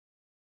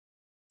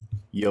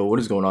Yo, what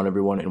is going on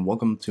everyone, and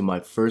welcome to my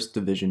first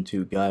Division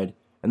 2 guide.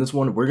 And this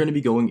one, we're going to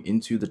be going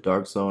into the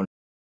Dark Zone.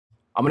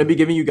 I'm going to be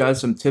giving you guys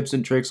some tips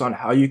and tricks on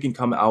how you can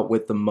come out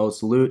with the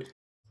most loot,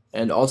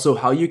 and also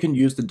how you can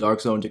use the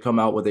Dark Zone to come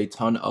out with a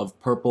ton of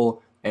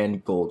purple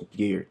and gold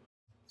gear.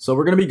 So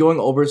we're going to be going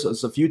over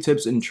a few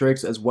tips and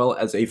tricks, as well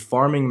as a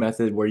farming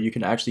method where you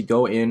can actually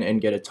go in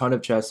and get a ton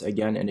of chests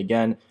again and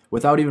again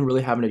without even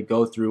really having to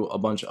go through a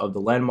bunch of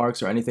the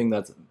landmarks or anything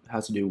that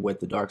has to do with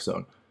the Dark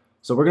Zone.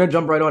 So we're going to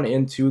jump right on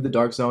into the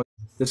Dark Zone.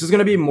 This is going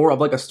to be more of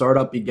like a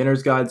startup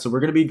beginner's guide. So we're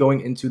going to be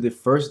going into the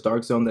first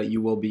Dark Zone that you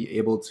will be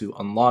able to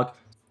unlock.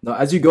 Now,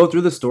 as you go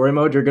through the story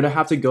mode, you're going to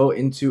have to go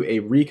into a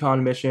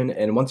recon mission.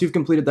 And once you've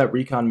completed that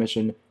recon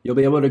mission, you'll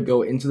be able to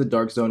go into the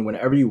Dark Zone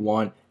whenever you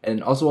want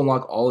and also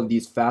unlock all of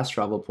these fast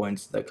travel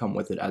points that come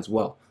with it as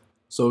well.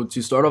 So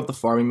to start off the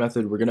farming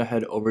method, we're going to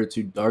head over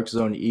to Dark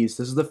Zone East.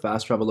 This is the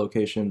fast travel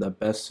location that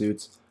best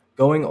suits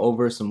going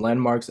over some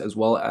landmarks as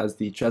well as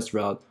the chest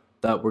route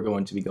that we're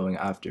going to be going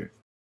after.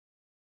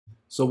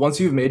 So once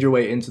you've made your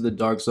way into the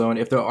Dark Zone,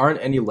 if there aren't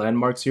any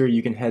landmarks here,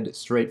 you can head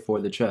straight for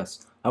the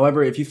chest.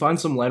 However, if you find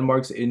some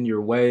landmarks in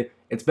your way,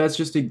 it's best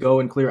just to go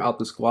and clear out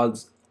the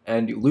squads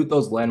and loot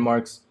those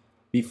landmarks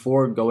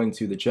before going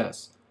to the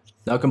chest.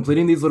 Now,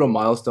 completing these little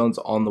milestones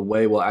on the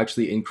way will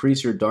actually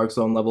increase your Dark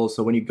Zone level,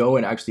 so when you go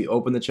and actually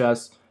open the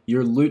chest,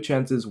 your loot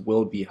chances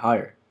will be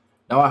higher.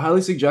 Now, I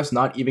highly suggest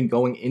not even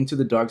going into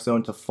the Dark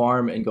Zone to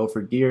farm and go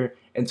for gear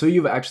until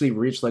you've actually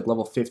reached like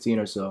level 15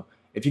 or so.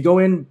 If you go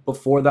in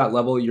before that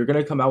level, you're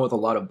going to come out with a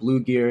lot of blue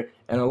gear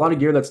and a lot of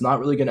gear that's not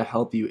really going to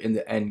help you in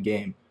the end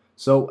game.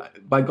 So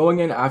by going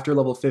in after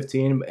level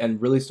 15 and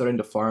really starting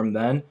to farm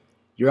then,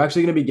 you're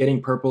actually going to be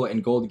getting purple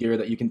and gold gear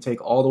that you can take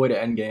all the way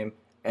to end game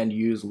and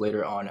use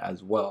later on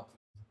as well.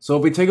 So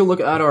if we take a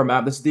look at our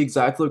map, this is the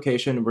exact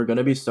location we're going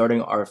to be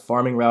starting our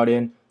farming route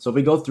in. So if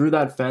we go through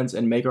that fence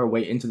and make our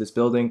way into this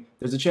building,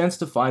 there's a chance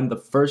to find the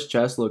first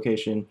chest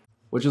location,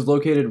 which is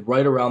located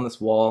right around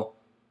this wall,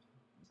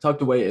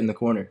 tucked away in the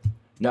corner.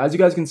 Now, as you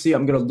guys can see,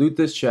 I'm going to loot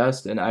this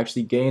chest and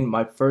actually gain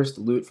my first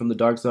loot from the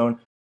Dark Zone.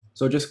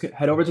 So just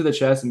head over to the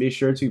chest and be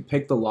sure to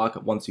pick the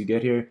lock once you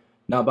get here.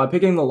 Now, by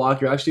picking the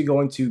lock, you're actually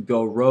going to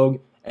go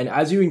rogue. And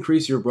as you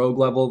increase your rogue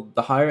level,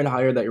 the higher and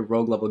higher that your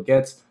rogue level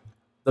gets,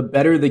 the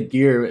better the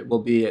gear it will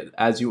be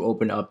as you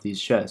open up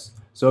these chests.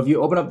 So if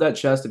you open up that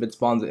chest, if it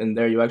spawns in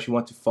there, you actually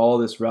want to follow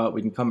this route.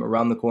 We can come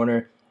around the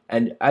corner.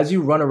 And as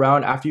you run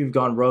around after you've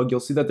gone rogue,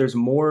 you'll see that there's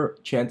more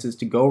chances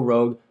to go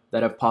rogue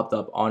that have popped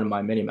up on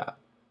my minimap.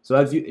 So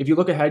if you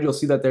look ahead, you'll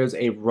see that there's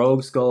a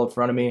rogue skull in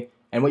front of me.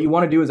 And what you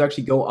want to do is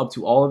actually go up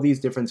to all of these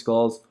different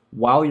skulls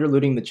while you're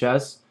looting the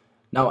chests.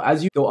 Now,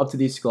 as you go up to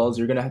these skulls,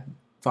 you're going to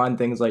find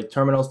things like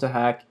terminals to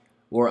hack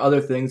or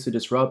other things to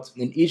disrupt.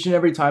 And each and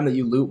every time that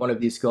you loot one of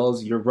these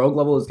skulls, your rogue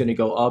level is going to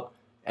go up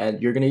and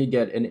you're going to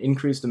get an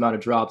increased amount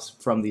of drops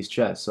from these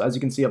chests. So as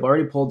you can see, I've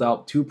already pulled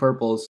out 2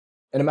 purples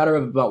in a matter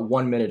of about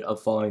 1 minute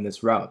of following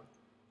this route.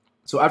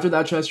 So after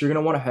that chest, you're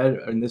going to want to head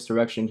in this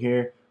direction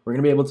here. We're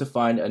going to be able to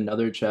find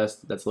another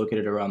chest that's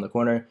located around the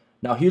corner.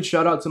 Now, huge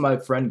shout out to my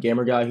friend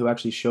Gamer Guy who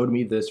actually showed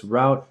me this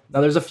route.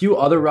 Now, there's a few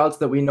other routes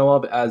that we know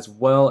of as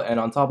well, and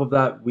on top of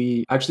that,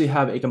 we actually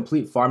have a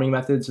complete farming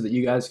method so that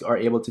you guys are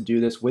able to do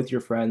this with your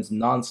friends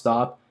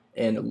non-stop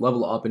and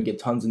level up and get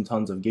tons and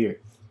tons of gear.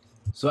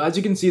 So as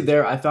you can see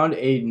there, I found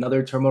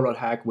another terminal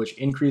hack which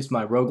increased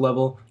my rogue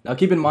level. Now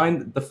keep in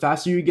mind, the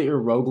faster you get your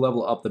rogue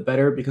level up, the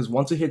better, because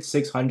once it hits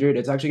 600,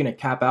 it's actually going to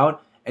cap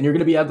out, and you're going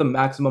to be at the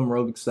maximum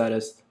rogue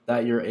status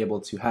that you're able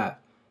to have.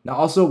 Now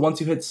also, once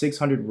you hit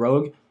 600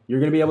 rogue, you're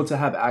going to be able to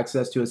have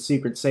access to a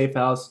secret safe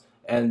house,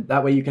 and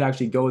that way you can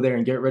actually go there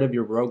and get rid of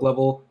your rogue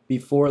level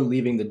before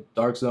leaving the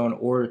Dark Zone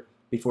or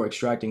before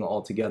extracting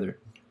altogether.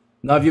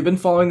 Now, if you've been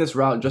following this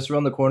route just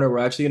around the corner, we're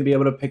actually going to be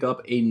able to pick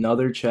up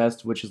another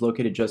chest, which is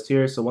located just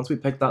here. So once we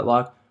pick that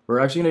lock, we're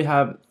actually going to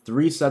have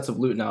 3 sets of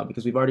loot now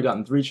because we've already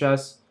gotten 3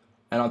 chests,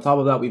 and on top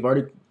of that, we've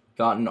already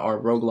gotten our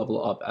rogue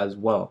level up as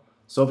well.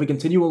 So if we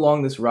continue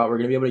along this route, we're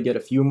going to be able to get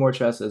a few more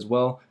chests as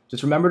well.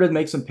 Just remember to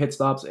make some pit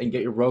stops and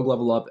get your rogue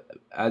level up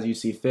as you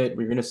see fit.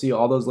 We're going to see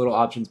all those little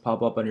options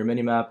pop up on your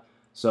minimap.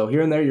 So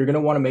here and there, you're going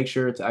to want to make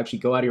sure to actually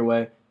go out of your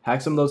way,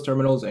 hack some of those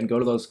terminals, and go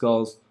to those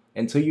skulls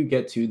until you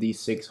get to the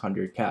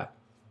 600 cap.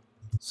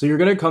 So you're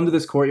going to come to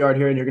this courtyard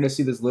here, and you're going to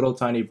see this little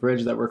tiny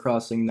bridge that we're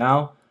crossing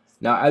now.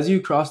 Now, as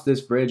you cross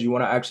this bridge, you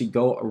want to actually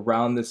go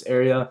around this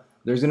area.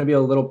 There's going to be a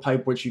little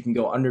pipe which you can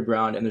go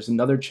underground, and there's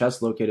another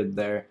chest located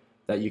there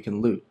that you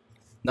can loot.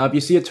 Now, if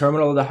you see a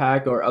terminal to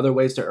hack or other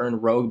ways to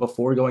earn rogue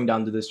before going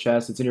down to this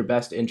chest, it's in your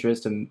best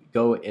interest to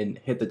go and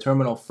hit the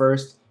terminal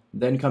first,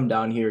 then come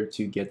down here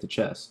to get the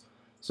chest.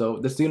 So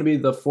this is going to be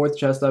the 4th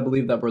chest, I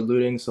believe, that we're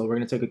looting. So we're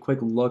going to take a quick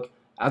look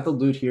at the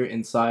loot here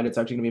inside. It's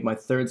actually going to be my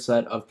 3rd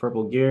set of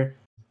purple gear.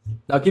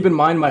 Now, keep in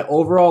mind, my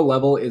overall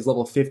level is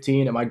level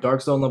 15, and my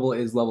Dark Zone level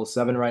is level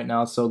 7 right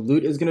now. So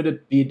loot is going to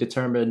be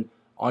determined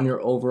on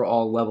your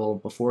overall level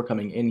before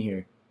coming in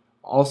here.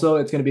 Also,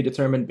 it's going to be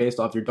determined based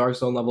off your Dark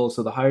Zone level,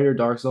 so the higher your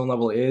Dark Zone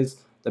level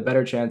is, the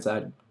better chance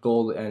at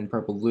gold and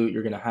purple loot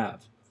you're going to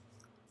have.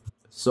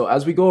 So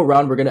as we go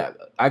around, we're gonna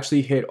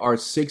actually hit our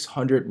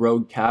 600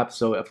 rogue cap.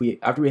 So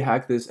after we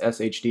hack this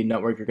SHD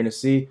network, you're gonna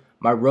see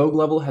my rogue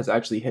level has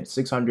actually hit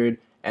 600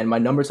 and my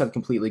numbers have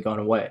completely gone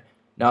away.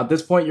 Now at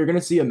this point, you're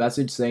gonna see a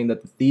message saying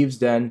that the Thieves'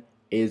 Den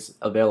is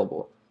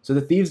available. So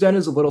the Thieves' Den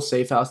is a little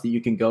safe house that you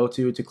can go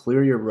to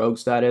clear your rogue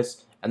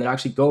status and then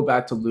actually go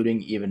back to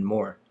looting even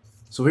more.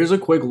 So here's a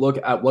quick look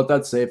at what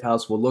that safe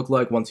house will look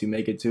like once you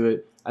make it to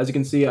it. As you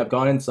can see, I've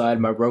gone inside,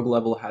 my rogue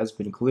level has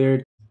been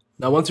cleared.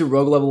 Now once your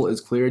rogue level is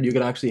cleared, you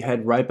can actually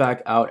head right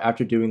back out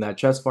after doing that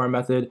chest farm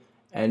method,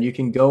 and you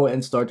can go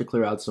and start to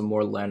clear out some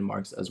more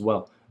landmarks as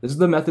well. This is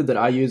the method that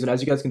I use, and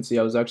as you guys can see,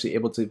 I was actually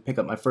able to pick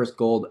up my first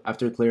gold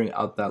after clearing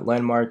out that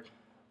landmark.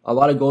 A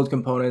lot of gold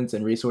components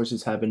and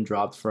resources have been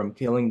dropped from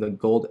killing the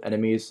gold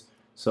enemies,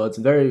 so it's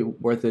very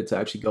worth it to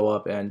actually go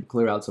up and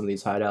clear out some of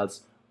these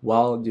hideouts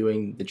while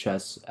doing the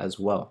chests as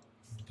well.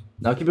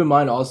 Now keep in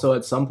mind also,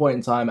 at some point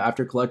in time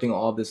after collecting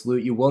all of this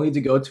loot, you will need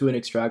to go to an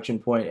extraction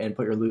point and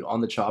put your loot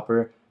on the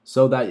chopper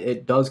so that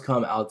it does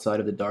come outside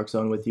of the dark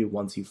zone with you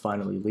once you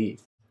finally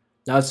leave.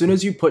 Now as soon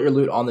as you put your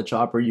loot on the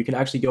chopper, you can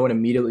actually go and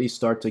immediately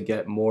start to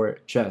get more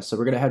chests. So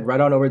we're going to head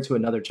right on over to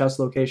another chest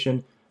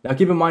location. Now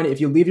keep in mind,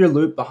 if you leave your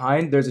loot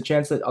behind, there's a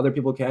chance that other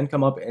people can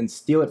come up and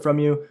steal it from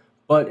you.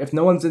 But if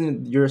no one's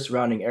in your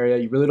surrounding area,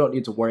 you really don't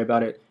need to worry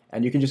about it.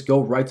 And you can just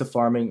go right to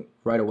farming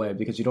right away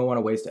because you don't want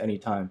to waste any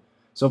time.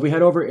 So if we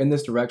head over in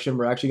this direction,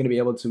 we're actually going to be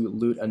able to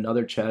loot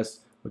another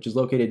chest, which is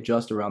located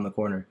just around the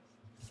corner.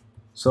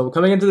 So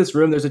coming into this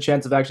room, there's a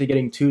chance of actually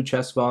getting 2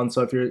 chest spawns.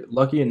 So if you're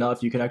lucky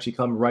enough, you can actually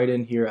come right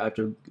in here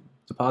after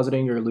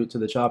depositing your loot to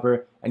the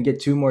chopper and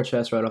get 2 more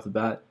chests right off the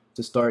bat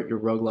to start your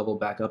rogue level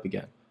back up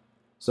again.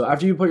 So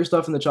after you put your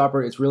stuff in the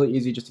chopper, it's really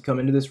easy just to come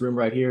into this room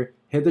right here,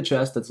 hit the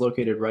chest that's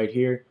located right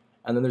here,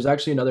 and then there's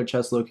actually another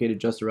chest located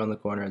just around the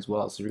corner as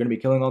well. So you're going to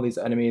be killing all these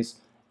enemies,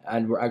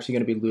 and we're actually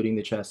going to be looting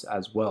the chests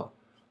as well.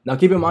 Now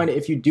keep in mind,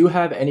 if you do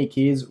have any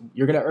keys,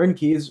 you're going to earn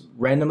keys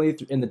randomly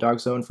in the dark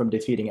zone from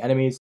defeating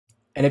enemies.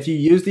 And if you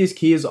use these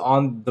keys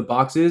on the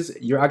boxes,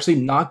 you're actually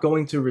not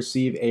going to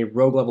receive a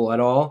rogue level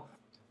at all.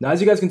 Now as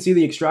you guys can see,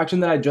 the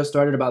extraction that I just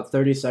started about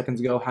 30 seconds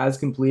ago has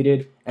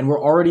completed, and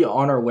we're already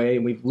on our way,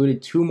 and we've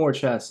looted 2 more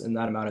chests in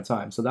that amount of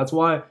time. So that's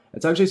why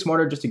it's actually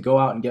smarter just to go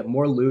out and get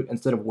more loot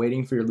instead of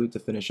waiting for your loot to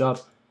finish up.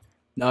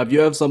 Now if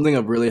you have something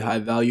of really high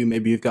value,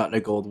 maybe you've gotten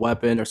a gold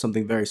weapon or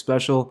something very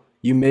special,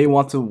 you may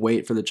want to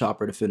wait for the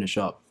chopper to finish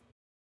up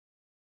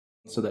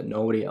so that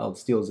nobody else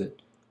steals it.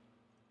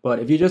 But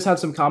if you just have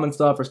some common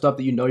stuff or stuff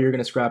that you know you're going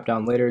to scrap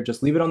down later,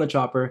 just leave it on the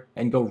chopper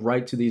and go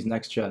right to these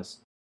next chests.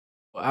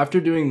 After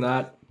doing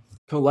that,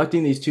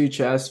 collecting these 2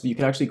 chests, you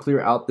can actually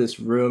clear out this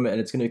room, and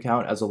it's going to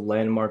count as a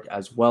landmark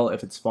as well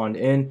if it's spawned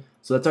in.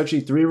 So that's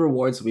actually 3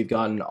 rewards that we've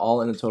gotten,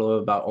 all in a total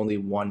of about only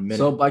 1 minute.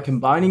 So by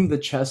combining the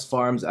chest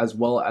farms as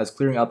well as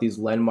clearing out these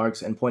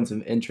landmarks and points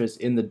of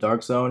interest in the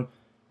dark zone,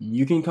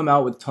 you can come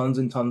out with tons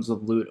and tons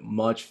of loot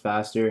much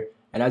faster.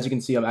 And as you can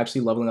see, I'm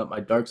actually leveling up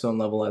my dark zone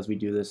level as we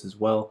do this as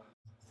well.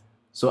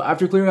 So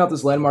after clearing out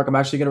this landmark, I'm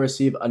actually going to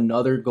receive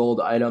another gold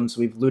item.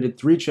 So we've looted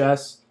 3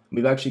 chests.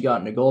 We've actually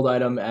gotten a gold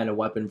item and a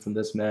weapon from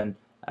this man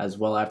as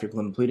well after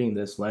completing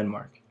this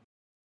landmark.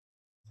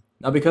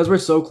 Now because we're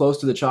so close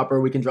to the chopper,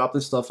 we can drop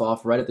this stuff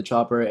off right at the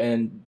chopper,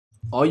 and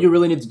all you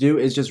really need to do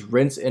is just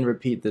rinse and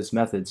repeat this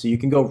method. So you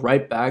can go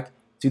right back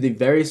to the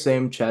very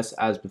same chest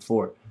as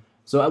before.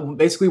 So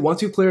basically,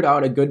 once you've cleared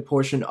out a good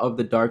portion of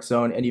the dark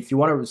zone, and if you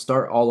want to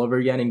start all over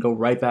again and go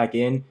right back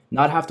in,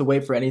 not have to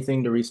wait for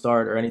anything to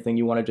restart or anything,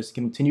 you want to just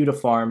continue to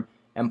farm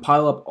and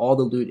pile up all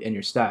the loot in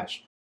your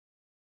stash.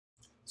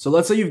 So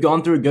let's say you've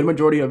gone through a good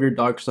majority of your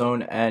dark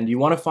zone and you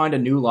want to find a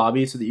new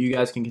lobby so that you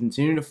guys can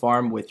continue to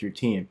farm with your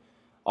team.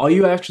 All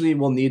you actually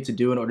will need to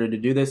do in order to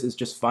do this is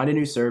just find a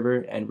new server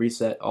and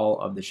reset all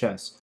of the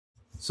chests.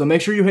 So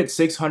make sure you hit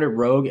 600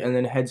 rogue and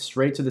then head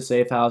straight to the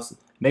safe house.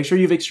 Make sure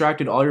you've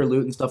extracted all your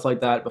loot and stuff like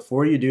that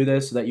before you do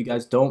this so that you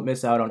guys don't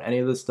miss out on any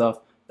of the stuff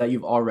that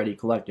you've already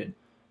collected.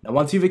 Now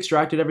once you've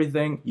extracted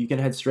everything, you can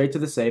head straight to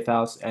the safe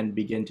house and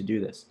begin to do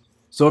this.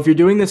 So if you're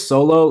doing this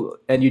solo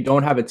and you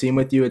don't have a team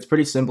with you, it's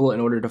pretty simple in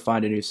order to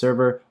find a new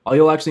server. All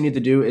you'll actually need to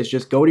do is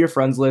just go to your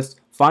friends list,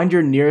 find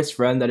your nearest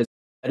friend that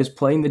is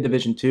playing the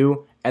Division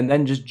 2, and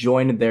then just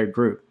join their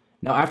group.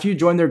 Now after you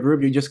join their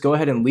group, you just go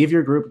ahead and leave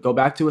your group, go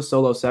back to a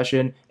solo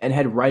session, and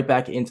head right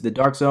back into the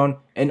dark zone,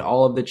 and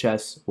all of the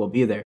chests will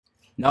be there.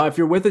 Now if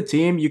you're with a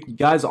team, you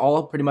guys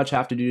all pretty much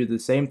have to do the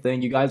same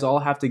thing. You guys all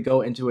have to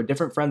go into a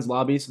different friend's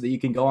lobby so that you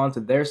can go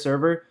onto their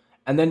server,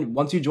 and then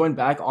once you join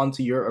back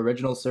onto your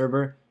original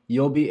server,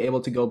 you'll be able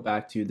to go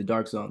back to the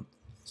dark zone.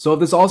 So if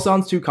this all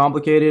sounds too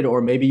complicated, or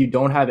maybe you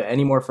don't have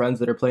any more friends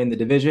that are playing the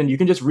Division, you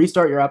can just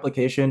restart your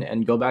application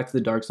and go back to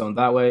the dark zone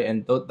that way,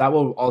 and that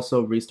will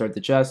also restart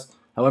the chest.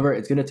 However,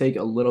 it's going to take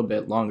a little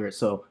bit longer.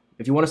 So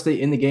if you want to stay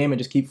in the game and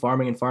just keep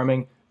farming and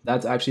farming,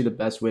 that's actually the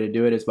best way to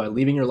do it, is by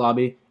leaving your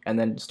lobby and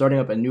then starting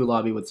up a new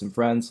lobby with some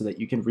friends so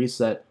that you can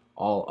reset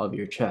all of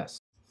your chests.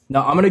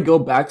 Now I'm going to go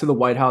back to the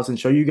White House and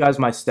show you guys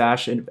my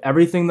stash and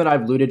everything that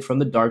I've looted from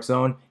the dark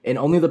zone in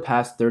only the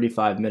past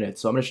 35 minutes.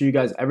 So I'm going to show you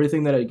guys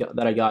everything that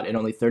I got in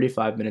only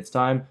 35 minutes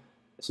time.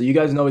 so you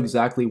guys know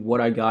exactly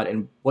what I got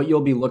and what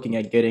you'll be looking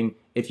at getting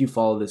if you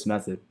follow this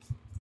method.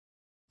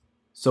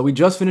 So we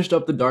just finished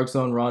up the Dark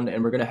Zone run,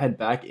 and we're going to head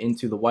back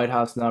into the White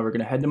House now. We're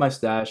going to head to my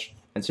stash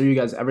and show you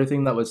guys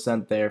everything that was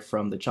sent there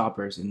from the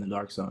choppers in the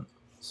Dark Zone.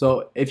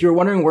 So if you're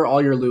wondering where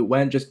all your loot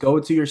went, just go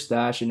to your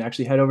stash and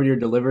actually head over to your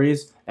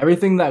deliveries.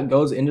 Everything that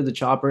goes into the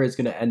chopper is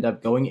going to end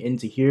up going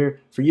into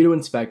here for you to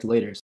inspect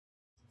later.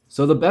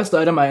 So the best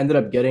item I ended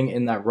up getting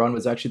in that run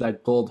was actually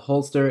that gold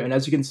holster, and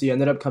as you can see, I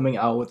ended up coming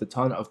out with a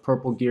ton of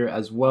purple gear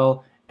as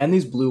well, and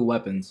these blue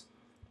weapons.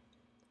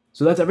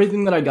 So that's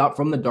everything that I got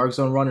from the Dark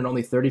Zone run in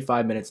only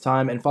 35 minutes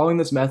time, and following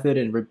this method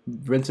and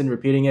rinsing and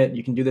repeating it,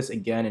 you can do this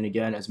again and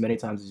again as many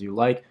times as you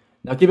like.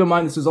 Now keep in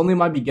mind, this is only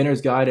my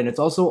beginner's guide, and it's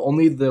also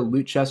only the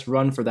loot chest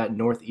run for that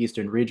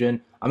northeastern region.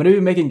 I'm going to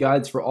be making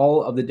guides for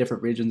all of the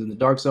different regions in the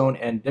Dark Zone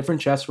and different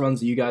chest runs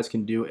that you guys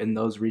can do in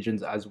those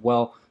regions as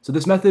well. So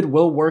this method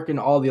will work in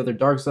all the other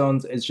Dark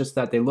Zones, it's just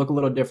that they look a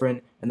little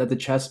different and that the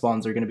chest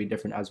spawns are going to be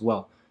different as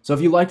well. So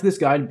if you liked this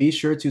guide, be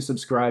sure to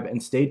subscribe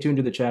and stay tuned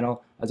to the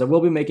channel, as I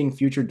will be making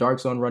future Dark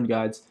Zone run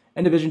guides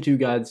and Division 2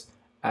 guides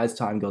as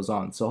time goes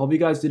on. So I hope you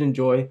guys did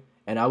enjoy,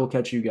 and I will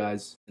catch you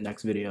guys in the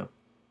next video.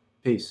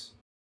 Peace.